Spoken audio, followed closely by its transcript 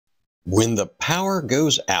When the power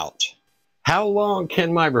goes out, how long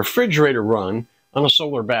can my refrigerator run on a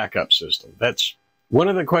solar backup system? That's one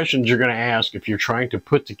of the questions you're going to ask if you're trying to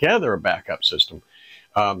put together a backup system.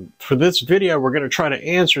 For this video, we're going to try to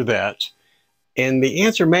answer that, and the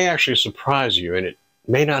answer may actually surprise you, and it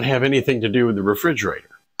may not have anything to do with the refrigerator.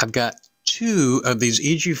 I've got two of these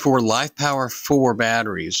EG4 LifePower 4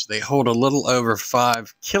 batteries. They hold a little over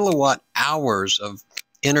 5 kilowatt hours of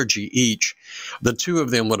energy each. The two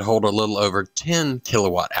of them would hold a little over 10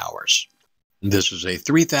 kilowatt hours. This is a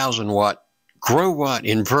 3,000 watt grow watt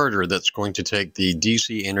inverter that's going to take the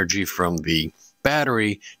DC energy from the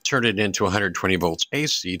battery, turn it into 120 volts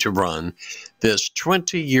AC to run this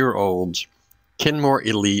 20-year-old Kenmore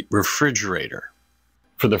Elite refrigerator.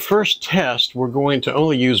 For the first test, we're going to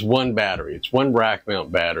only use one battery. It's one rack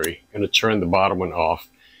mount battery. I'm going to turn the bottom one off.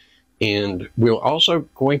 And we're also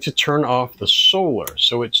going to turn off the solar,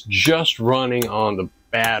 so it's just running on the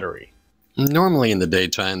battery. Normally in the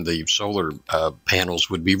daytime, the solar panels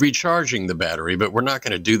would be recharging the battery, but we're not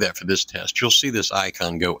going to do that for this test. You'll see this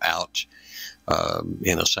icon go out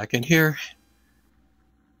in a second here.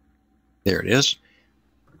 There it is.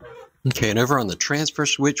 Okay, and over on the transfer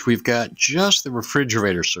switch, we've got just the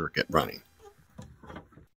refrigerator circuit running.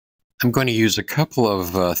 I'm going to use a couple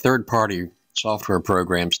of third-party software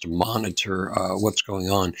programs to monitor what's going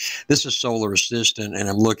on. This is Solar Assistant, and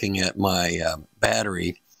I'm looking at my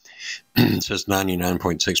battery. It says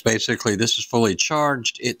 99.6. Basically, this is fully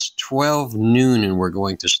charged. It's 12 noon, and we're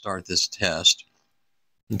going to start this test.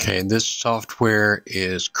 Okay, and this software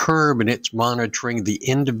is Curb, and it's monitoring the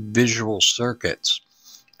individual circuits.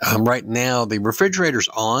 Right now, the refrigerator's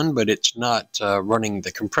on, but it's not running.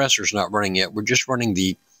 The compressor's not running yet. We're just running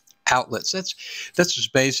the outlets. That's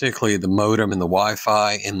just basically the modem and the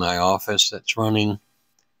Wi-Fi in my office that's running,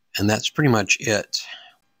 and that's pretty much it.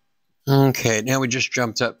 Okay, now we just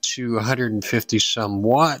jumped up to 150 some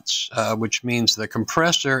watts, which means the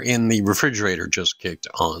compressor in the refrigerator just kicked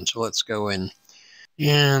on. So let's go in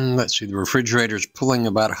and let's see, the refrigerator's pulling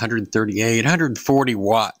about 138, 140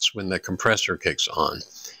 watts when the compressor kicks on.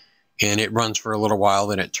 And it runs for a little while,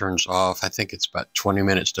 then it turns off. I think it's about 20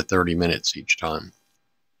 minutes to 30 minutes each time.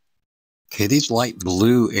 Okay, these light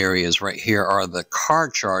blue areas right here are the car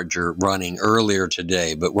charger running earlier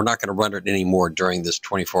today, but we're not going to run it anymore during this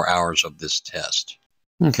 24 hours of this test.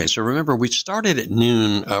 Okay, so remember, we started at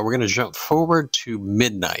noon. We're going to jump forward to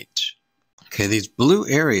midnight. Okay, these blue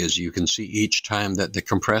areas you can see each time that the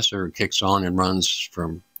compressor kicks on and runs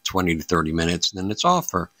from 20 to 30 minutes, and then it's off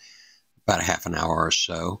for about a half an hour or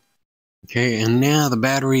so. Okay, and now the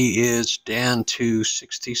battery is down to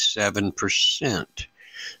 67%.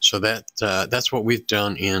 So that's what we've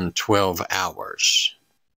done in 12 hours.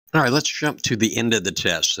 All right, let's jump to the end of the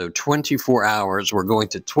test. So 24 hours, we're going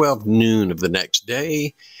to 12 noon of the next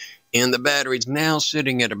day, and the battery's now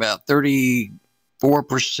sitting at about 34%.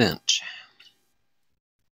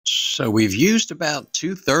 So we've used about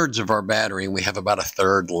 2/3 of our battery, and we have about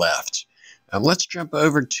 1/3 left. Let's jump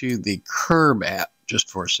over to the Curb app just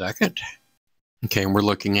for a second. Okay, and we're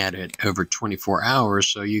looking at it over 24 hours,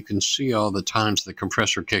 so you can see all the times the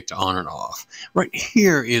compressor kicked on and off. Right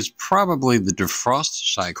here is probably the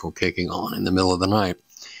defrost cycle kicking on in the middle of the night,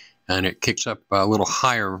 and it kicks up a little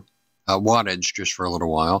higher wattage just for a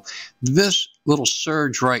little while. This little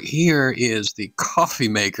surge right here is the coffee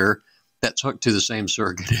maker that's hooked to the same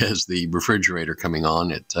circuit as the refrigerator coming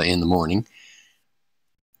on in the morning.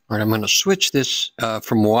 All right, I'm going to switch this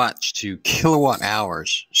from watts to kilowatt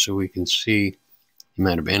hours so we can see the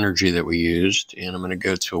amount of energy that we used, and I'm going to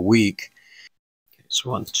go to a week. Okay,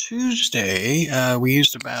 so on Tuesday, we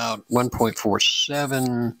used about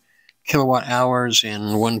 1.47 kilowatt hours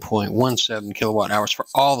and 1.17 kilowatt hours for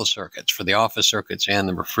all the circuits, for the office circuits and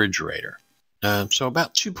the refrigerator. So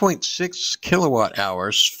about 2.6 kilowatt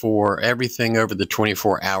hours for everything over the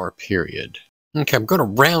 24-hour period. Okay, I'm going to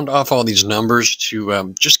round off all these numbers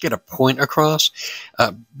to just get a point across.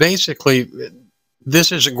 Basically,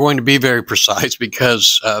 this isn't going to be very precise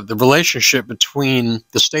because the relationship between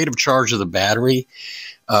the state of charge of the battery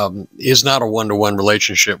is not a one-to-one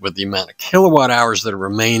relationship with the amount of kilowatt hours that are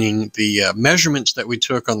remaining. The measurements that we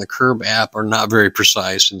took on the Curb app are not very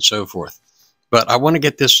precise and so forth. But I want to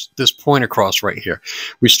get this point across right here.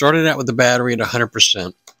 We started out with the battery at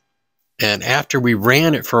 100%. And after we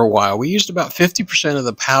ran it for a while, we used about 50% of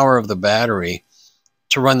the power of the battery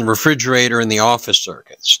to run the refrigerator and the office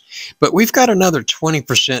circuits. But we've got another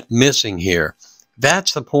 20% missing here.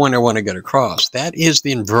 That's the point I want to get across. That is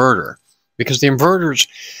the inverter, because the inverters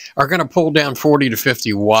are going to pull down 40 to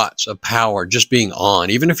 50 watts of power just being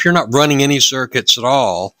on. Even if you're not running any circuits at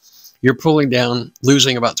all, you're pulling down,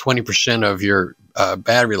 losing about 20% of your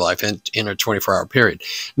battery life in a 24-hour period.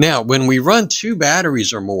 Now, when we run 2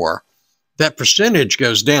 batteries or more, that percentage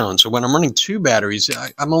goes down. So when I'm running 2 batteries,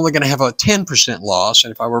 I'm only going to have a 10% loss.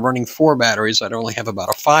 And if I were running 4 batteries, I'd only have about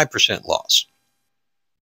a 5% loss.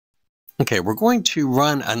 Okay, we're going to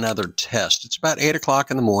run another test. It's about 8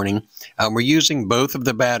 o'clock in the morning. We're using both of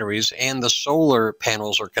the batteries, and the solar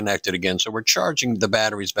panels are connected again. So we're charging the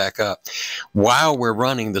batteries back up while we're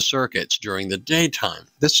running the circuits during the daytime.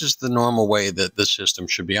 This is the normal way that the system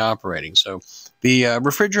should be operating. So the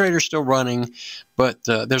refrigerator is still running, but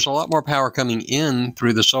there's a lot more power coming in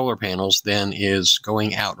through the solar panels than is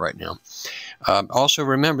going out right now. Also,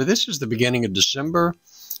 remember, this is the beginning of December.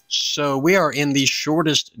 So we are in the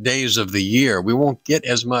shortest days of the year. We won't get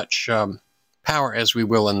as much power as we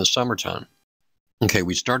will in the summertime. Okay,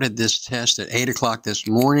 we started this test at 8 o'clock this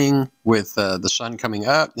morning with the sun coming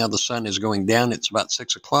up. Now the sun is going down. It's about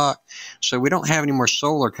 6 o'clock. So we don't have any more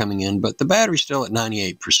solar coming in, but the battery's still at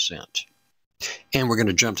 98%. And we're going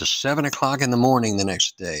to jump to 7 o'clock in the morning the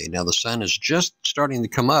next day. Now the sun is just starting to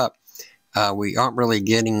come up. We aren't really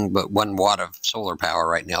getting but 1 watt of solar power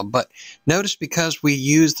right now. But notice, because we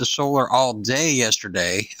used the solar all day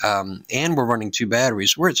yesterday and we're running 2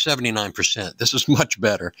 batteries, we're at 79%. This is much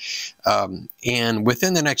better. And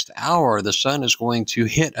within the next hour, the sun is going to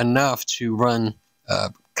hit enough to run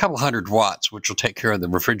a couple hundred watts, which will take care of the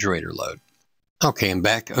refrigerator load. Okay, I'm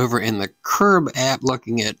back over in the Curb app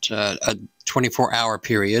looking at a 24-hour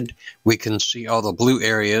period. We can see all the blue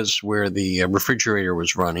areas where the refrigerator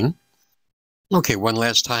was running. Okay, one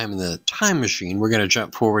last time in the time machine, we're going to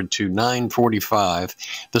jump forward to 9:45.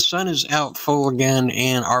 The sun is out full again,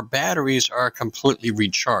 and our batteries are completely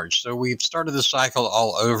recharged. So we've started the cycle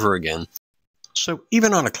all over again. So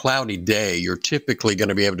even on a cloudy day, you're typically going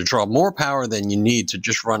to be able to draw more power than you need to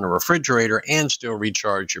just run a refrigerator and still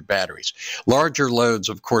recharge your batteries. Larger loads,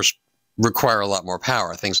 of course, require a lot more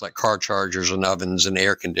power, things like car chargers and ovens and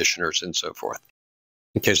air conditioners and so forth.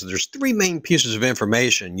 Okay, so there's 3 main pieces of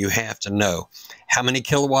information you have to know. How many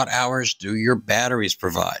kilowatt hours do your batteries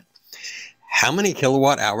provide? How many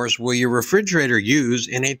kilowatt hours will your refrigerator use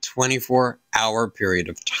in a 24-hour period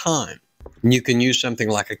of time? And you can use something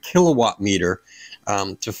like a kilowatt meter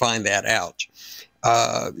to find that out.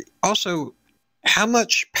 Also, how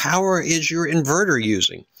much power is your inverter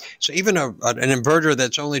using? So even an inverter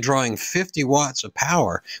that's only drawing 50 watts of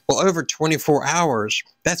power, well, over 24 hours,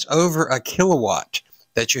 that's over a kilowatt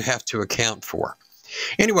that you have to account for.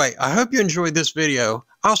 Anyway, I hope you enjoyed this video.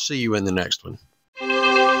 I'll see you in the next one.